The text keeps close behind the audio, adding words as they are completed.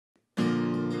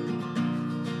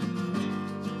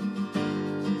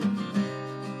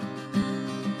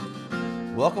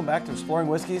Welcome back to Exploring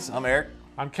Whiskeys. I'm Eric.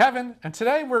 I'm Kevin, and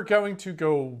today we're going to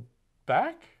go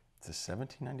back to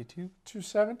 1792? To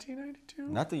 1792?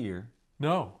 Not the year.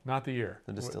 No, not the year.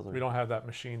 The distillery. We don't have that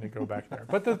machine to go back there.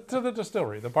 But to the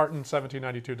distillery, the Barton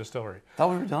 1792 distillery. Thought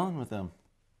we were done with them.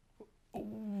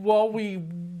 Well, we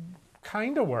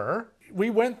kind of were.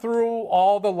 We went through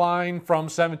all the line from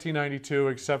 1792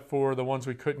 except for the ones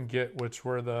we couldn't get, which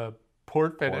were the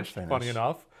port finish, funny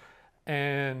enough,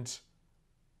 and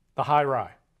the high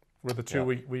rye were the two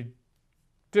we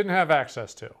didn't have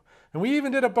access to. And we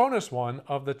even did a bonus one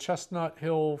of the Chestnut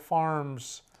Hill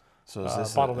Farms. So is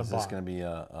this going to be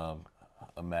a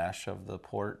mash of the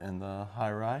port and the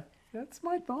high rye? That's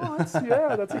my thoughts.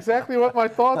 Yeah, that's exactly what my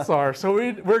thoughts are. So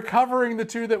we're covering the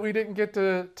two that we didn't get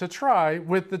to try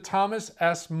with the Thomas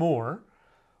S. Moore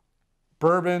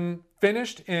bourbon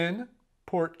finished in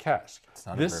Port Cask. It's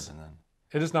not a bourbon then.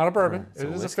 It is not a bourbon.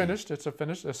 It's a finished. It's a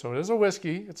finished. So it is a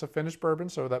whiskey. It's a finished bourbon,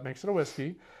 so that makes it a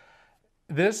whiskey.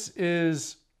 This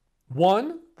is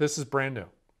brand new.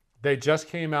 They just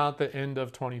came out the end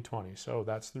of 2020, so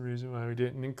that's the reason why we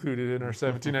didn't include it in our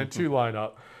 1792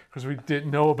 lineup, because we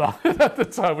didn't know about it at the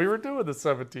time we were doing the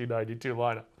 1792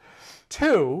 lineup.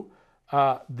 Two,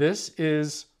 this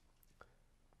is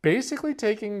basically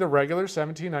taking the regular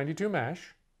 1792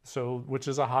 mash, which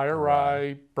is a higher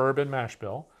rye bourbon mash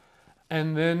bill,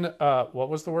 and then what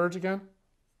was the words again?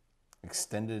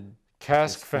 Extended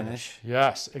cask finish.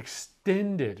 Yes,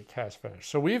 extended cask finish.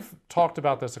 So we've talked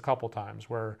about this a couple times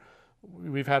where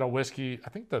we've had a whiskey, I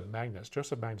think the Magnus,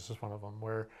 Joseph Magnus is one of them,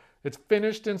 where it's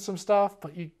finished in some stuff,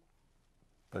 but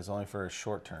it's only for a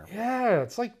short term. Yeah,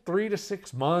 it's like 3 to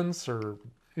 6 months or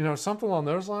something along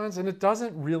those lines, and it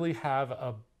doesn't really have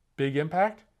a big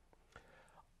impact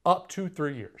up to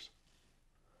 3 years.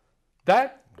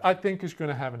 That I think is going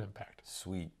to have an impact.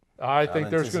 Sweet. I think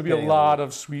there's going to be a lot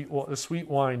of sweet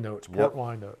wine notes, port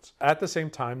wine notes. At the same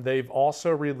time, they've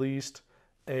also released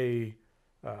a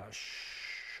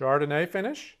Chardonnay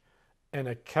finish and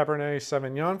a Cabernet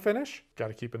Sauvignon finish. Got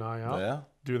to keep an eye out. Yeah.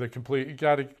 Do the complete. You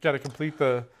got to complete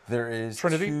the. There is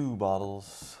Trinity. 2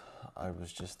 bottles. I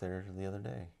was just there the other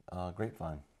day.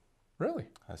 Grapevine. Really?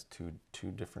 Has two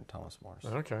different Thomas Moores.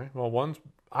 Okay. Well,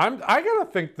 I gotta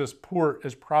think this port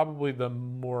is probably the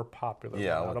more popular one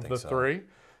out of the 3.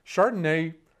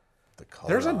 Chardonnay.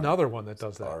 There's another one that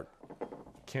does that. Art.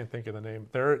 Can't think of the name.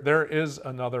 There is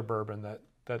another bourbon that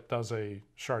does a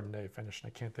Chardonnay finish,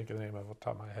 and I can't think of the name off the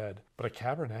top of my head. But a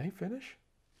Cabernet finish?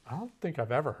 I don't think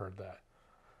I've ever heard that.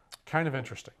 Kind of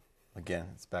interesting. Again,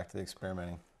 it's back to the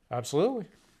experimenting. Absolutely.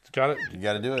 You got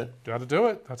to do it. Got to do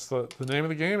it. That's the name of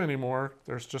the game anymore.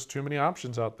 There's just too many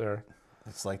options out there.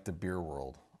 It's like the beer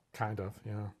world. Kind of,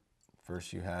 yeah.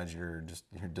 First you had your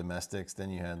domestics,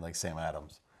 then you had like Sam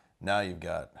Adams. Now you've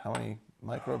got how many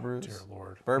microbrews? Dear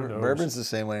Lord. Bourbon's the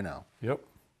same way now. Yep.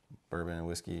 Bourbon and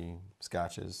whiskey,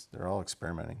 scotches, they're all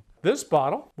experimenting. This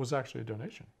bottle was actually a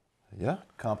donation. Yeah,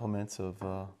 compliments of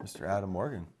Mr. Adam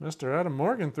Morgan. Mr. Adam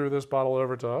Morgan threw this bottle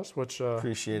over to us, which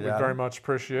we very much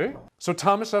appreciate. So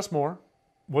Thomas S. Moore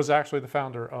was actually the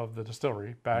founder of the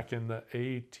distillery back in the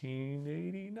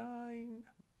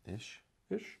 1889-ish.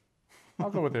 I'll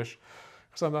go with ish,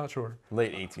 because I'm not sure.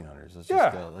 Late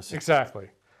 1800s. Exactly.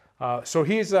 So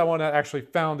he's the one that actually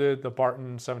founded the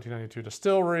Barton 1792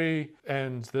 distillery,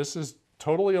 and this is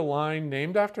totally a line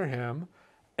named after him.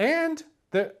 And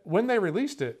when they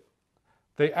released it,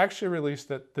 they actually released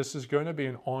that this is going to be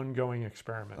an ongoing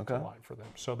experiment line for them.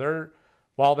 So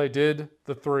while they did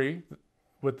the 3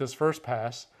 with this first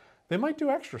pass, they might do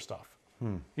extra stuff.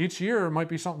 Each year might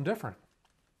be something different.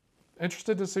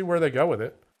 Interested to see where they go with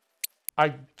it.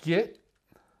 I get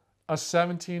a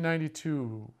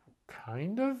 1792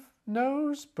 kind of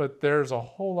nose, but there's a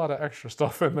whole lot of extra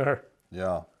stuff in there.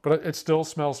 Yeah. But it still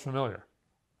smells familiar.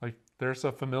 Like there's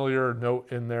a familiar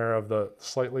note in there of the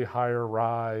slightly higher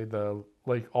rye,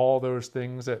 all those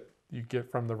things that you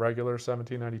get from the regular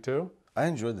 1792. I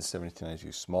enjoyed the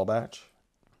 1792 small batch.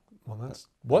 Well, that's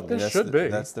what this should be.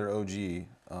 That's their OG.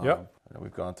 Yep.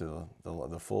 We've gone through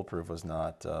the foolproof was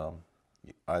not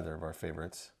either of our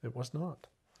favorites. It was not.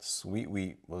 Sweet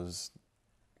wheat was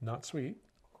not sweet.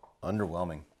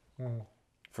 Underwhelming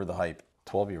for the hype.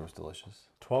 12-year was delicious.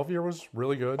 12-year was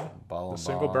really good. The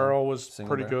single barrel was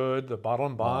pretty good. The bottle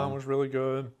and bond was really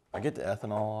good. I get the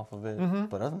ethanol off of it,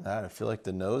 but other than that, I feel like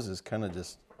the nose is kind of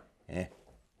just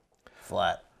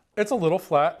flat. It's a little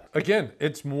flat. Again,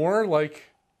 it's more like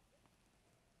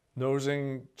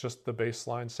nosing just the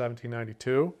baseline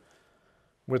 1792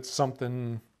 with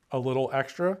something a little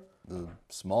extra. The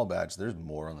small batch, there's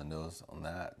more on the nose on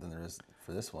that than there is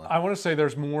for this one. I want to say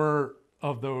there's more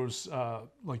of those,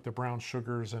 like the brown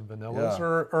sugars and vanillas Yeah.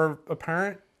 are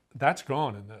apparent. That's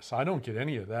gone in this. I don't get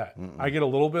any of that. I get a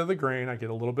little bit of the grain. I get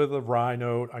a little bit of the rye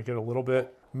note. I get a little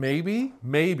bit, maybe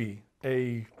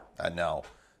a... No.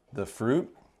 The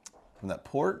fruit from that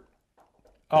port,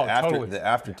 totally. the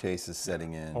aftertaste is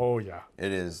setting in. Oh, yeah.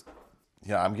 It is.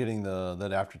 Yeah, I'm getting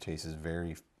that aftertaste is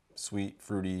very sweet,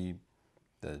 fruity,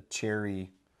 the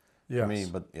cherry. Yes. I mean,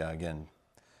 but yeah, again,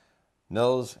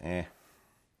 nose,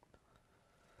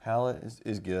 palate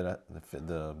is good.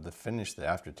 The finish, the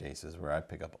aftertaste is where I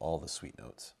pick up all the sweet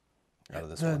notes out of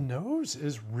this The one. nose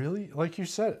is really, like you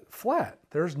said, flat.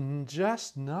 There's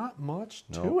just not much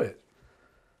to it.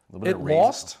 A little bit It of raisin.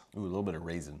 lost. Ooh, a little bit of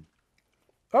raisin.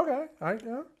 Okay,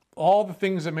 yeah. All the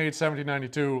things that made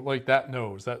 1792 like that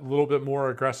nose, that little bit more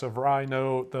aggressive rye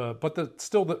note,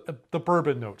 still the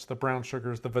bourbon notes, the brown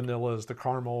sugars, the vanillas, the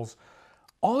caramels,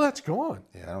 all that's gone.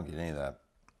 Yeah, I don't get any of that.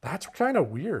 That's kind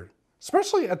of weird,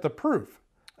 especially at the proof.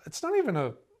 It's not even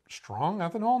a strong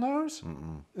ethanol nose.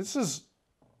 This is,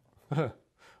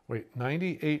 wait,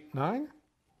 98.9?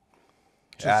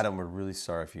 Adam, we're really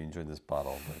sorry if you enjoyed this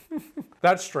bottle, but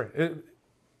That's straight.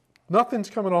 Nothing's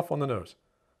coming off on the nose.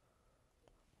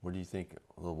 what do you think?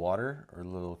 A little water or a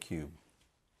little cube?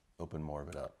 Open more of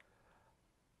it up.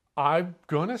 I'm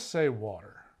going to say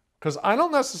water because I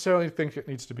don't necessarily think it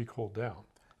needs to be cooled down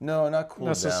No, not cool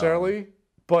necessarily,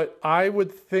 but I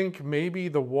would think maybe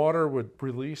the water would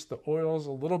release the oils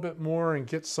a little bit more and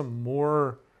get some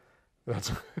more.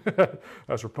 That's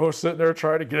as we're both sitting there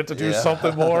trying to get it to do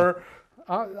something more.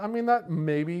 I mean, that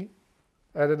maybe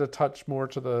added a touch more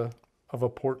of a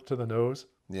port to the nose.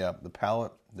 Yeah, the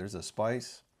palate, there's a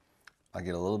spice. I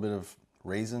get a little bit of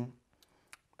raisin.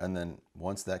 And then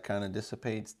once that kind of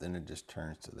dissipates, then it just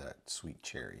turns to that sweet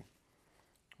cherry.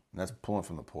 And that's pulling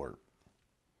from the port.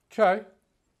 Okay.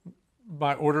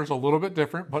 My order's a little bit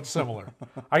different, but similar.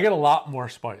 I get a lot more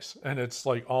spice, and it's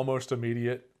like almost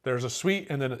immediate. There's a sweet,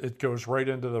 and then it goes right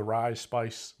into the rye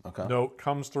spice note.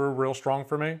 Comes through real strong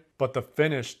for me. But the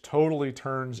finish totally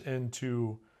turns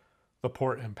into the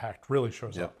port impact, really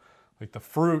shows up. Like the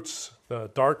fruits, the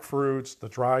dark fruits, the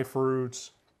dry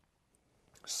fruits,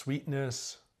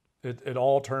 sweetness. It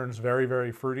all turns very,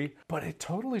 very fruity. But it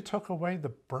totally took away the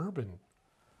bourbon.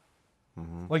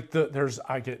 Like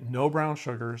I get no brown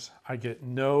sugars, I get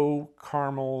no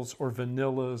caramels or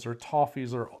vanillas or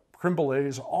toffees or creme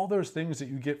brulees, all those things that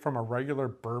you get from a regular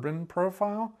bourbon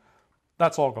profile.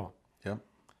 That's all gone. Yep.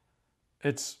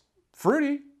 It's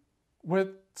fruity with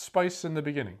spice in the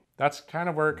beginning. That's kind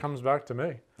of where it comes back to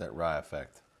me. That rye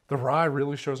effect. The rye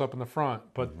really shows up in the front,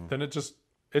 but then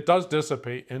it does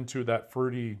dissipate into that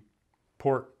fruity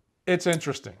port. It's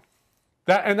interesting.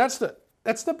 That's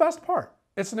the best part.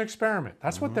 It's an experiment.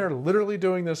 That's what they're literally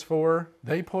doing this for.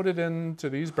 They put it into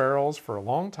these barrels for a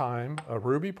long time, a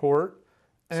ruby port.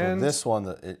 And so this one,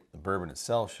 the bourbon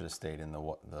itself should have stayed in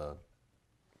the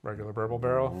regular bourbon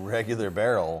barrel. Regular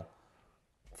barrel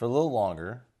for a little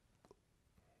longer.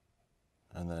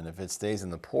 And then if it stays in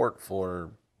the port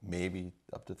for maybe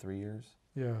up to 3 years.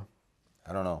 Yeah.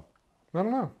 I don't know. I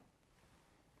don't know.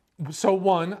 So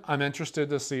one, I'm interested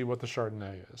to see what the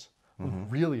Chardonnay is. I'm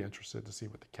really interested to see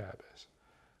what the Cab is.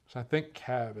 So I think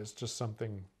Cab is just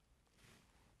something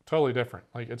totally different.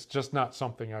 Like it's just not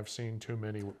something I've seen too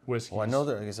many whiskeys. Well, I know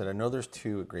like I said, I know there's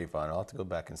two at Grapevine. I'll have to go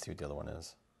back and see what the other one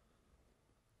is.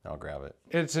 I'll grab it.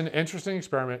 It's an interesting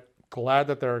experiment. Glad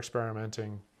that they're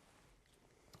experimenting.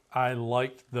 I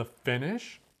like the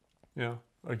finish. You know,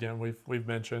 again, we've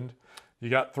mentioned you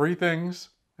got three things,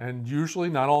 and usually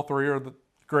not all three are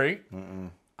great.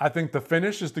 I think the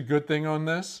finish is the good thing on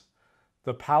this.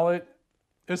 The palate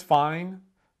is fine,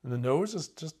 and the nose is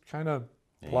just kind of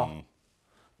blah.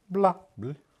 Blah.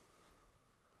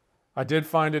 I did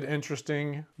find it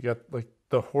interesting. You got like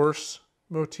the horse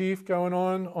motif going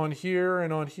on here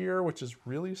and on here, which is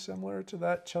really similar to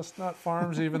that Chestnut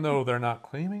Farms, even though they're not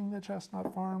claiming the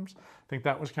Chestnut Farms. I think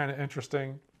that was kind of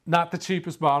interesting. Not the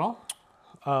cheapest bottle,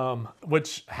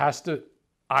 which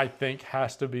I think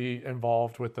has to be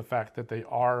involved with the fact that they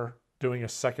are doing a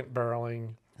second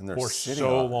barreling And they're for sitting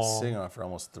long. on it for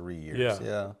almost 3 years.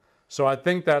 Yeah. So I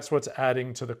think that's what's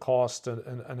adding to the cost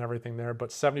and everything there.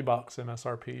 But $70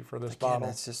 MSRP for this bottle.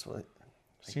 That's just what...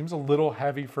 Seems a little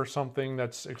heavy for something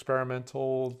that's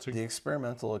experimental. The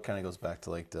experimental, it kind of goes back to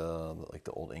like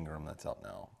the old Ingram that's out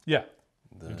now. Yeah.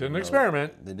 They didn't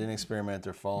experiment. They didn't experiment.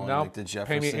 They're following Now like the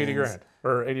Jeffersons. pay me $80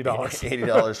 or $80.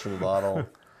 $80 for the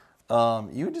bottle.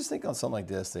 You would just think on something like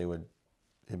this, it'd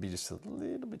be just a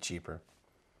little bit cheaper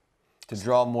to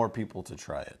draw more people to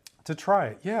try it. To try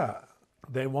it, yeah.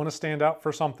 They want to stand out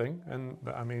for something. And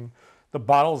I mean, the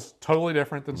bottle's totally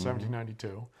different than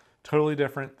 1792. Totally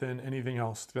different than anything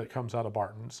else that comes out of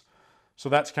Barton's. So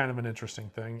that's kind of an interesting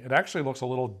thing. It actually looks a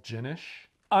little ginish.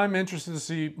 I'm interested to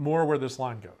see more where this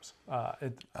line goes.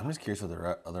 I'm just curious what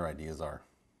their other ideas are.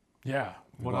 Yeah.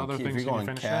 What other things if you're can you going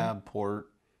finish Cab, Port,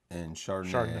 and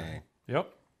Chardonnay. Yep.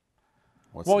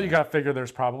 What's you got to figure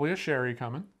there's probably a sherry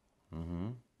coming. Mm-hmm.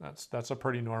 That's a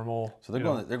pretty normal. So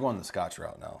they're going the Scotch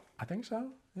route now. I think so.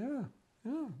 Yeah.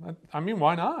 Yeah. I mean,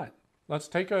 why not? Let's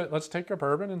take a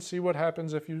bourbon and see what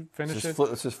happens if you finish it.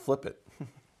 Let's just flip it.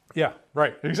 Yeah.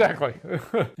 Right. Exactly.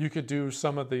 You could do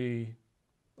some of the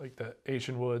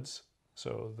Asian woods,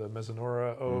 so the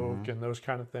Mezzanora oak and those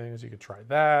kind of things. You could try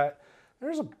that.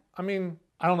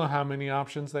 I don't know how many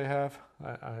options they have.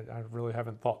 I really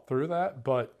haven't thought through that,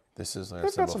 but this is like I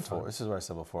said before. This is what I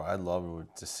said before. I'd love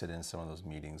to sit in some of those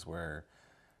meetings where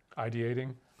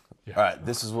ideating. Yeah. All right,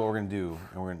 this is what we're gonna do,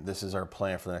 and this is our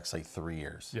plan for the next 3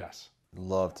 years. Yes.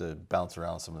 Love to bounce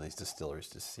around some of these distilleries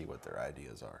to see what their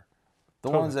ideas are. The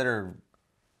ones that are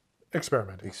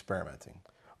experimenting.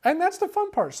 And that's the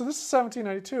fun part. So this is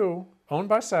 1792, owned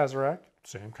by Sazerac,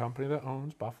 same company that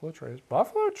owns Buffalo Trace.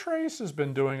 Buffalo Trace has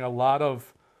been doing a lot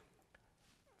of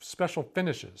special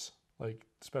finishes, like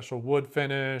special wood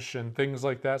finish and things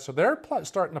like that. So they're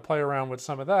starting to play around with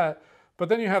some of that. But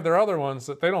then you have their other ones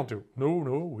that they don't do.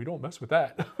 No, we don't mess with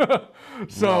that.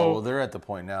 Well, they're at the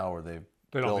point now where they've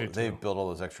built all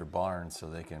those extra barns so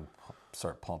they can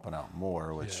start pumping out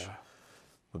more, which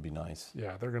would be nice.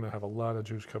 Yeah, they're going to have a lot of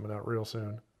juice coming out real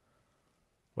soon.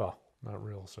 Well, not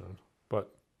real soon,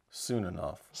 but soon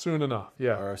enough. Soon enough,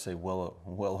 yeah. Or I say well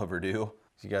overdue.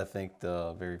 You got to think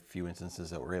the very few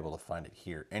instances that we're able to find it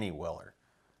here, any Weller.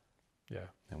 Yeah.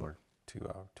 And we're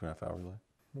 2.5 hours away.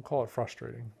 We'll call it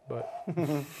frustrating, but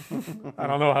I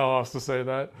don't know how else to say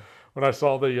that. When I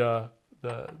saw the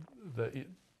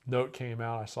note came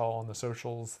out, I saw on the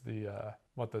socials the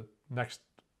next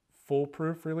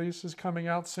foolproof release is coming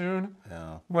out soon.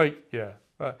 Yeah.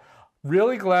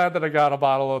 Really glad that I got a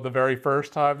bottle of the very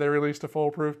first time they released a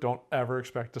foolproof. Don't ever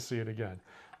expect to see it again.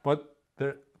 But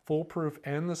the foolproof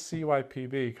and the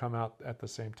CYPB come out at the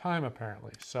same time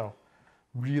apparently. So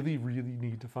really, really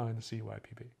need to find the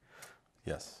CYPB.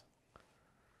 Yes.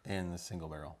 And the single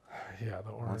barrel. Yeah, the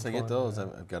orange. Once I get those,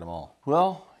 I've got them all.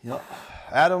 Well,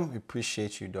 Adam, we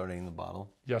appreciate you donating the bottle.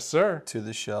 Yes, sir. To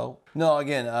the show. No,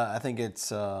 again, I think it's,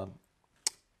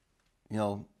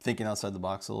 thinking outside the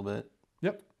box a little bit.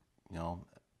 Yep.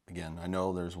 Again, I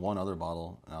know there's one other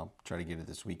bottle, and I'll try to get it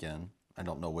this weekend. I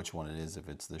don't know which one it is, if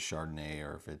it's the Chardonnay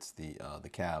or if it's the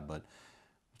Cab, but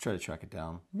I'll try to track it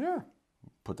down. Yeah.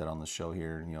 Put that on the show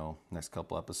here, next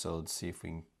couple episodes, see if we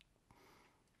can.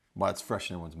 Well, it's fresh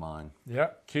in everyone's mind. Yeah,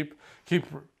 keep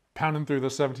pounding through the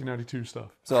 1792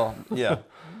 stuff. So, yeah.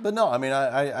 But no,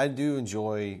 I do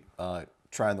enjoy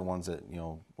trying the ones that,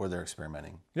 where they're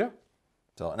experimenting. Yeah.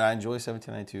 So, and I enjoy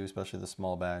 1792, especially the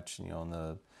small batch, and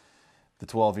the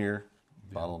 12-year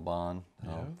bottle of Bond.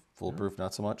 Foolproof,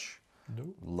 not so much.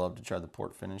 Nope. Love to try the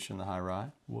port finish in the high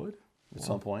rye. Would. At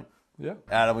some point. Yeah.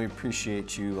 Adam, we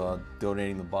appreciate you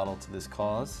donating the bottle to this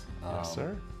cause. Yes,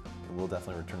 sir. We'll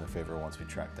definitely return the favor once we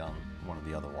track down one of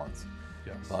the other ones.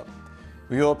 Yes. But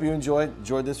we hope you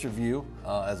enjoyed this review.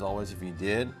 As always, if you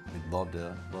did, we'd love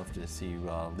to see you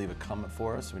leave a comment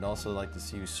for us. We'd also like to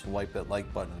see you swipe that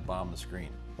like button at the bottom of the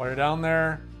screen. While you're down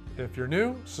there, if you're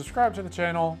new, subscribe to the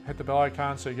channel, hit the bell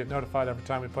icon so you get notified every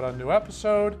time we put out a new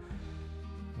episode.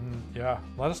 Yeah,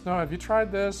 let us know, have you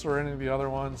tried this or any of the other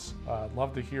ones? I'd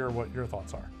love to hear what your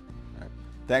thoughts are. All right.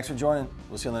 Thanks for joining.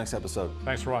 We'll see you on the next episode.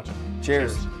 Thanks for watching.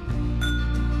 Cheers. Cheers.